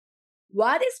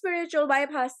What is spiritual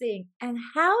bypassing and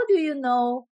how do you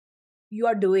know you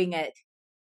are doing it?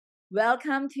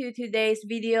 Welcome to today's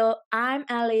video. I'm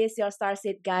Alice, your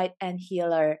Starseed guide and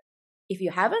healer. If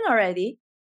you haven't already,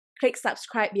 click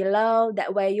subscribe below.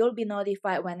 That way you'll be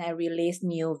notified when I release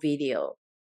new video.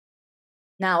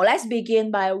 Now let's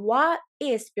begin by what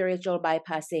is spiritual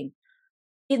bypassing.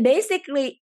 It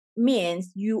basically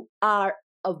means you are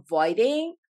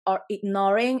avoiding or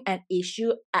ignoring an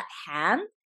issue at hand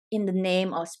in the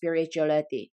name of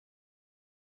spirituality.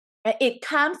 And it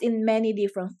comes in many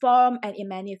different forms and it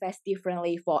manifests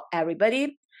differently for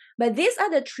everybody. But these are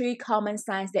the three common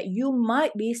signs that you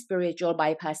might be spiritual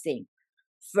bypassing.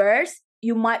 First,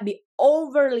 you might be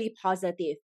overly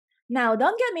positive. Now,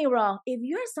 don't get me wrong, if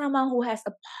you're someone who has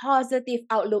a positive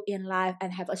outlook in life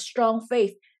and have a strong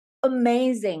faith,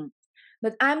 amazing.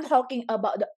 But I'm talking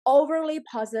about the overly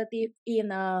positive in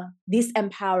a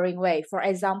disempowering way. For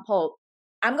example,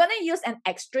 I'm going to use an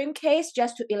extreme case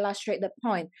just to illustrate the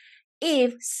point.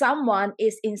 If someone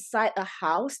is inside a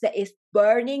house that is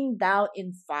burning down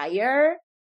in fire,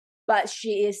 but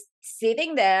she is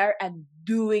sitting there and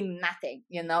doing nothing,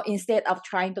 instead of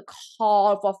trying to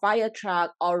call for fire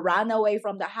truck or run away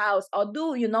from the house or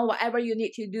do, whatever you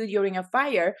need to do during a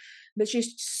fire, but she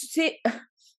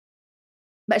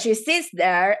sits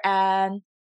there and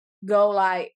go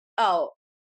like, oh,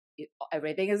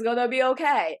 everything is gonna be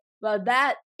okay. Well,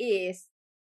 that is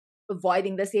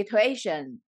avoiding the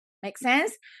situation. Make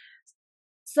sense?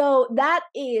 So that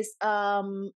is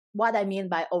what I mean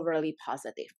by overly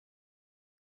positive.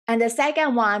 And the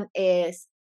second one is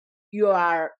you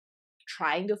are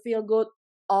trying to feel good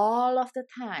all of the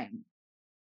time.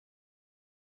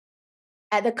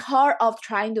 At the core of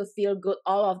trying to feel good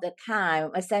all of the time,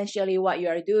 essentially what you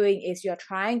are doing is you're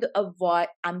trying to avoid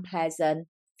unpleasant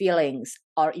feelings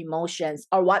or emotions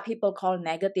or what people call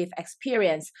negative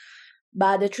experience.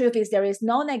 But the truth is there is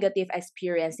no negative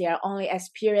experience. There are only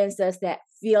experiences that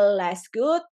feel less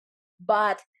good.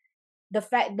 But the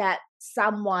fact that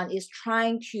someone is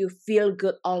trying to feel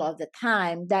good all of the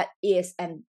time, that is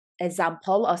an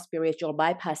example of spiritual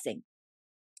bypassing.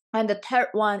 And the third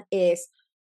one is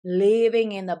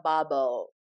living in a bubble.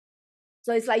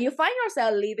 So it's like you find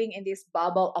yourself living in this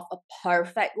bubble of a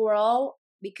perfect world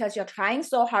because you're trying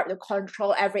so hard to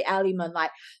control every element, like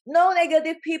no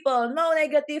negative people, no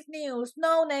negative news,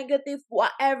 no negative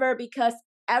whatever, because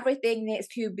everything needs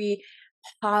to be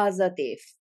positive.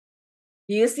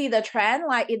 You see the trend?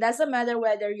 Like it doesn't matter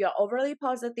whether you're overly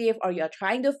positive or you're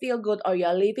trying to feel good or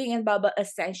you're living in bubble.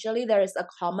 Essentially, there is a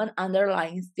common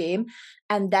underlying theme,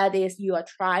 and that is you are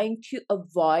trying to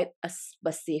avoid a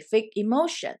specific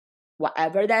emotion,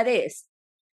 whatever that is.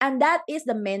 And that is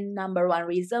the main number one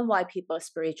reason why people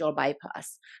spiritual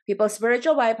bypass. People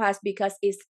spiritual bypass because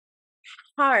it's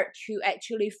hard to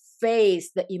actually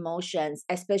face the emotions,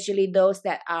 especially those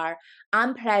that are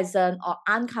unpleasant or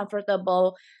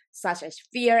uncomfortable, such as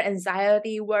fear,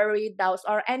 anxiety, worry, doubts,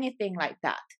 or anything like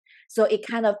that. So it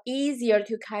kind of easier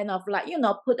to kind of like,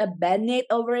 put a band-aid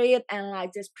over it and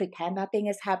like just pretend nothing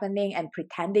is happening and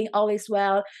pretending all is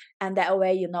well. And that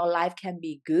way, life can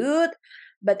be good.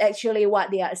 But actually what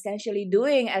they are essentially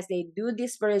doing as they do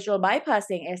this spiritual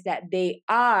bypassing is that they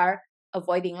are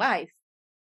avoiding life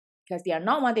because they are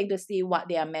not wanting to see what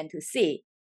they are meant to see.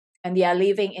 And they are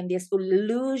living in this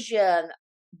illusion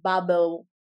bubble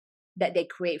that they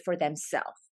create for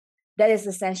themselves. That is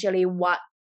essentially what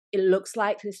it looks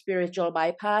like to spiritual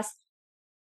bypass.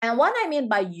 And what I mean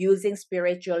by using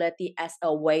spirituality as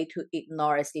a way to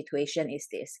ignore a situation is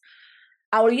this.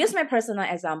 I will use my personal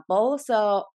example.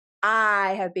 So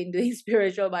I have been doing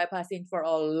spiritual bypassing for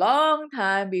a long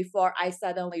time before I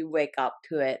suddenly wake up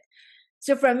to it.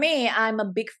 So for me, I'm a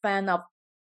big fan of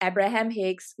Abraham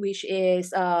Hicks, which is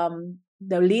the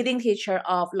leading teacher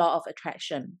of Law of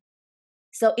Attraction.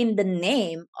 So in the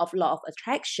name of Law of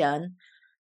Attraction,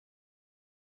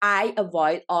 I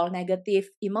avoid all negative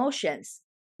emotions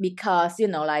because,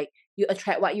 like you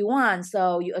attract what you want.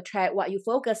 So you attract what you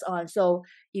focus on. So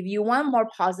if you want more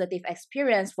positive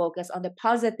experience, focus on the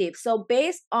positive. So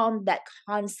based on that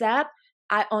concept,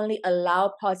 I only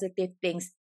allow positive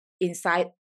things inside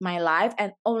my life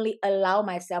and only allow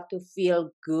myself to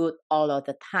feel good all of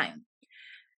the time.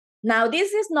 Now,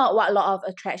 this is not what Law of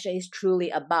Attraction is truly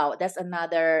about. That's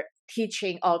another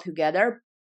teaching altogether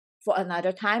for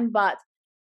another time. But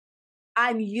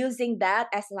I'm using that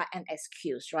as like an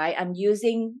excuse, right? I'm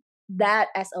using that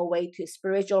as a way to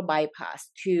spiritual bypass,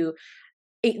 to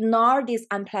ignore these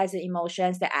unpleasant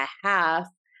emotions that I have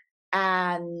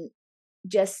and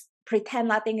just pretend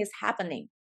nothing is happening.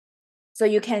 So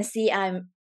you can see I'm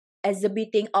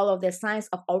exhibiting all of the signs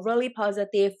of overly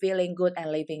positive, feeling good,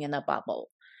 and living in a bubble.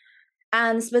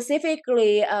 And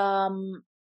specifically,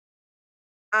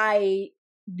 I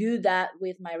do that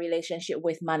with my relationship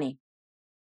with money.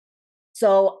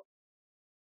 So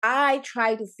I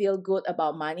try to feel good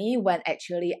about money when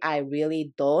actually I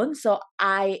really don't. So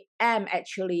I am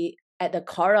actually at the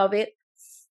core of it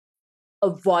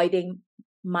avoiding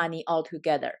money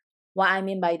altogether. What I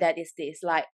mean by that is this,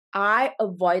 like I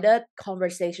avoided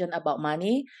conversation about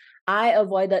money. I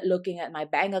avoided looking at my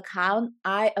bank account.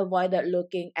 I avoided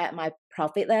looking at my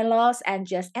profit and loss, and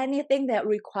just anything that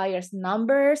requires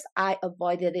numbers, I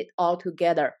avoided it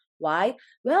altogether. Why?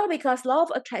 Well, because law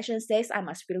of attraction says I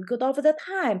must feel good all the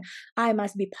time. I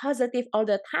must be positive all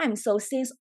the time. So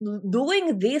since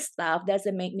doing this stuff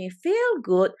doesn't make me feel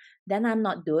good, then I'm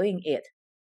not doing it.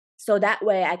 So that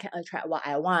way I can attract what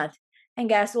I want. And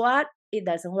guess what? It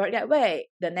doesn't work that way.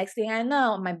 The next thing I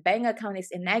know, my bank account is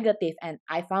in negative and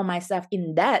I found myself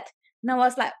in debt. And I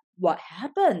was like, what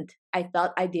happened? I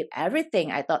thought I did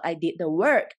everything. I thought I did the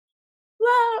work.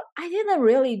 Well, I didn't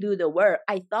really do the work.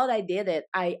 I thought I did it.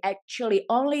 I actually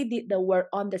only did the work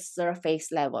on the surface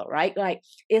level, right? Like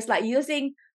it's like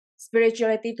using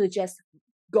spirituality to just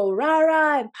go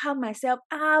rah-rah and pump myself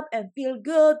up and feel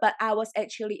good, but I was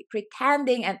actually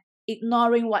pretending and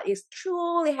ignoring what is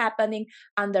truly happening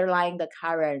underlying the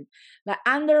current. Like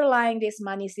underlying this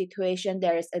money situation,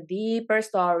 there is a deeper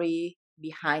story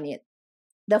behind it.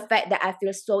 The fact that I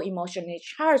feel so emotionally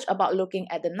charged about looking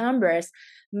at the numbers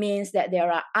means that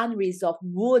there are unresolved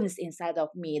wounds inside of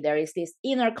me. There is this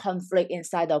inner conflict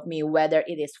inside of me, whether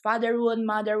it is father wound,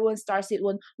 mother wound, starseed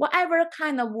wound, whatever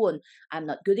kind of wound. I'm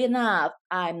not good enough.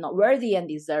 I'm not worthy and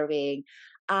deserving.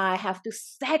 I have to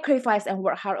sacrifice and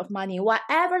work hard of money.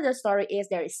 Whatever the story is,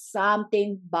 there is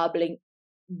something bubbling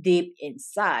deep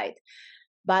inside.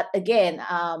 But again,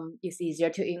 it's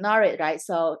easier to ignore it, right?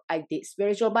 So I did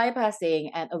spiritual bypassing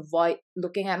and avoid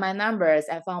looking at my numbers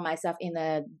and found myself in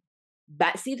a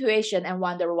bad situation and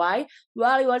wonder why.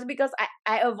 Well, it was because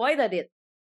I avoided it.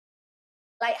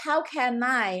 Like, how can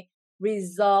I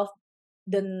resolve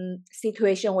the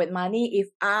situation with money if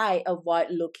I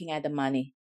avoid looking at the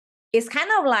money? It's kind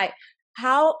of like,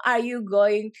 how are you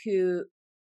going to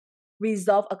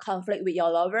resolve a conflict with your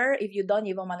lover if you don't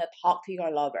even want to talk to your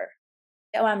lover?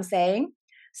 Get what I'm saying?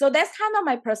 So that's kind of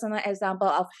my personal example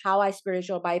of how I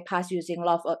spiritual bypass using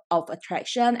law of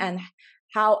attraction and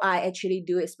how I actually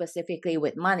do it specifically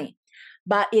with money.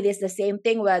 But it is the same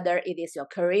thing whether it is your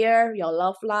career, your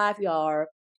love life, your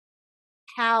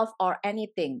health, or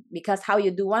anything. Because how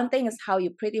you do one thing is how you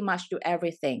pretty much do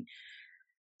everything.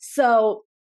 So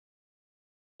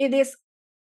it is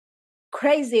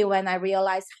crazy when I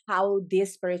realize how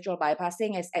this spiritual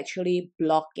bypassing is actually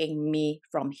blocking me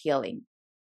from healing.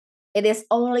 It is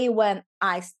only when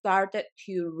I started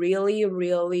to really,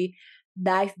 really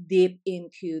dive deep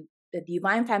into the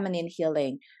divine feminine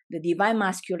healing, the divine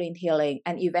masculine healing,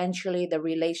 and eventually the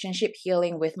relationship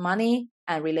healing with money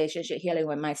and relationship healing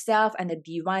with myself and the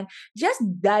divine, just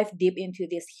dive deep into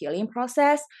this healing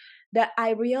process that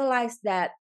I realized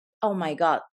that, oh my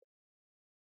God,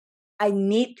 I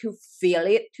need to feel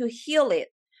it to heal it.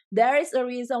 There is a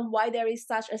reason why there is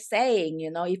such a saying,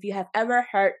 if you have ever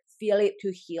heard feel it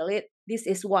to heal it, this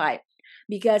is why.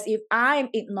 Because if I'm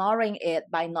ignoring it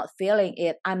by not feeling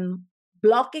it, I'm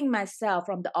blocking myself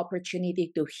from the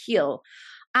opportunity to heal.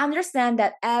 Understand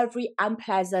that every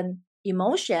unpleasant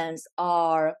emotions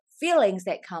or feelings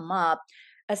that come up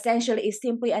essentially is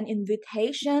simply an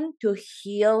invitation to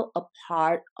heal a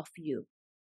part of you.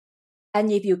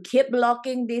 And if you keep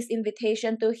blocking this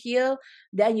invitation to heal,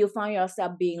 then you find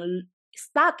yourself being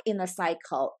stuck in a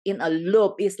cycle, in a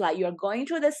loop. It's like you're going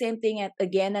through the same thing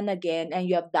again and again, and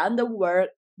you have done the work,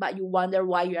 but you wonder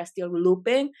why you are still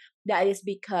looping. That is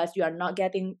because you are not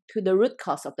getting to the root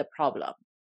cause of the problem.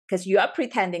 Because you are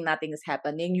pretending nothing is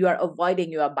happening, you are avoiding,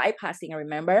 you are bypassing,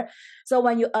 remember? So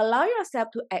when you allow yourself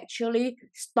to actually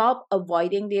stop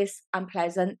avoiding these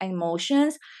unpleasant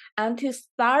emotions and to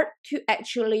start to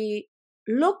actually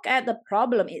look at the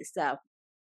problem itself,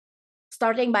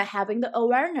 starting by having the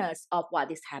awareness of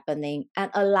what is happening and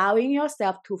allowing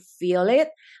yourself to feel it,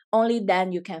 only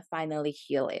then you can finally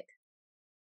heal it.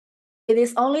 It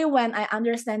is only when I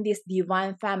understand these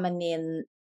divine feminine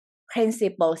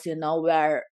principles,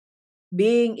 where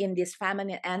being in this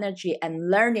feminine energy and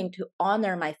learning to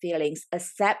honor my feelings,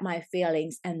 accept my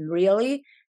feelings, and really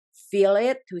feel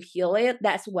it to heal it,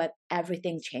 that's when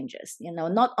everything changes.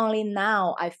 Not only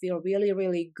now I feel really,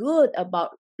 really good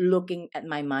about looking at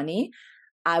my money,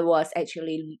 I was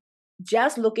actually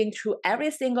just looking through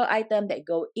every single item that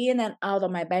go in and out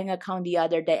of my bank account the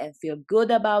other day and feel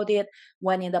good about it,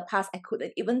 when in the past I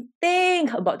couldn't even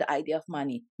think about the idea of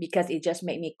money because it just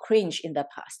made me cringe in the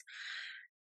past.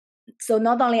 So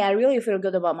not only I really feel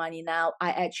good about money now, I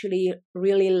actually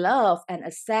really love and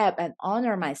accept and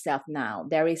honor myself now.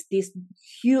 There is this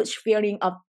huge feeling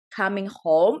of coming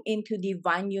home into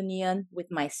divine union with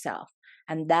myself.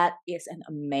 And that is an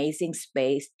amazing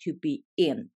space to be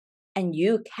in. And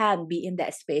you can be in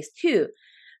that space too.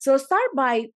 So start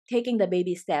by taking the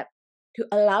baby step to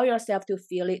allow yourself to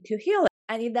feel it, to heal it.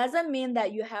 And it doesn't mean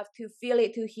that you have to feel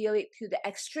it to heal it to the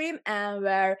extreme end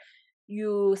where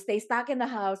you stay stuck in the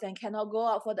house and cannot go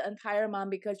out for the entire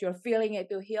month because you're feeling it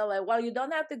to heal it. Well, you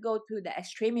don't have to go to the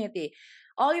extremity.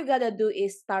 All you gotta do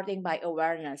is starting by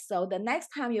awareness. So the next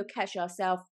time you catch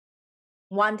yourself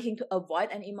wanting to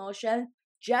avoid an emotion,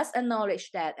 just acknowledge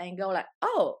that and go like,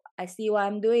 oh, I see what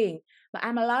I'm doing, but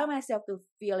I'm allowing myself to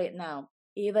feel it now,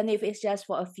 even if it's just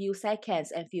for a few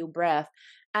seconds and few breaths.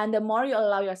 And the more you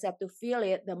allow yourself to feel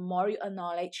it, the more you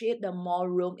acknowledge it, the more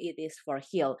room it is for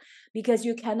heal. Because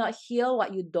you cannot heal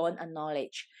what you don't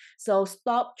acknowledge. So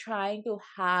stop trying to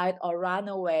hide or run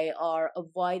away or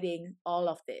avoiding all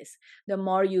of this. The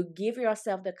more you give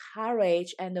yourself the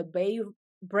courage and the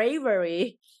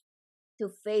bravery to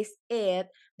face it,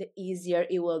 the easier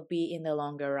it will be in the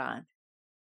longer run.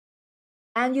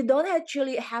 And you don't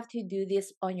actually have to do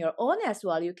this on your own as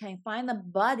well. You can find a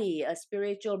buddy, a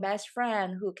spiritual best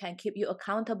friend who can keep you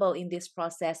accountable in this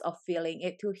process of feeling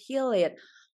it to heal it.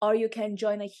 Or you can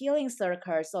join a healing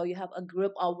circle so you have a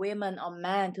group of women or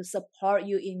men to support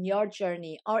you in your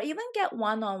journey, or even get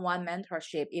one on one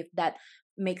mentorship if that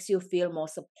makes you feel more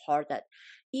supported.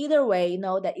 Either way,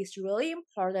 know that it's really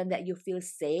important that you feel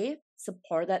safe,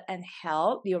 supported, and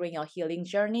helped during your healing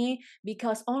journey,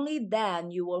 because only then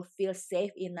you will feel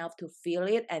safe enough to feel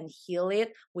it and heal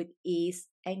it with ease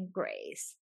and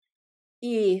grace.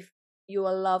 If you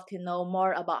would love to know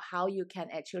more about how you can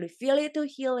actually feel it to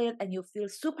heal it and you feel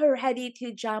super ready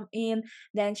to jump in,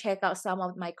 then check out some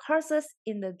of my courses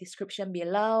in the description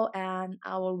below and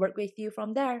I will work with you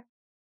from there.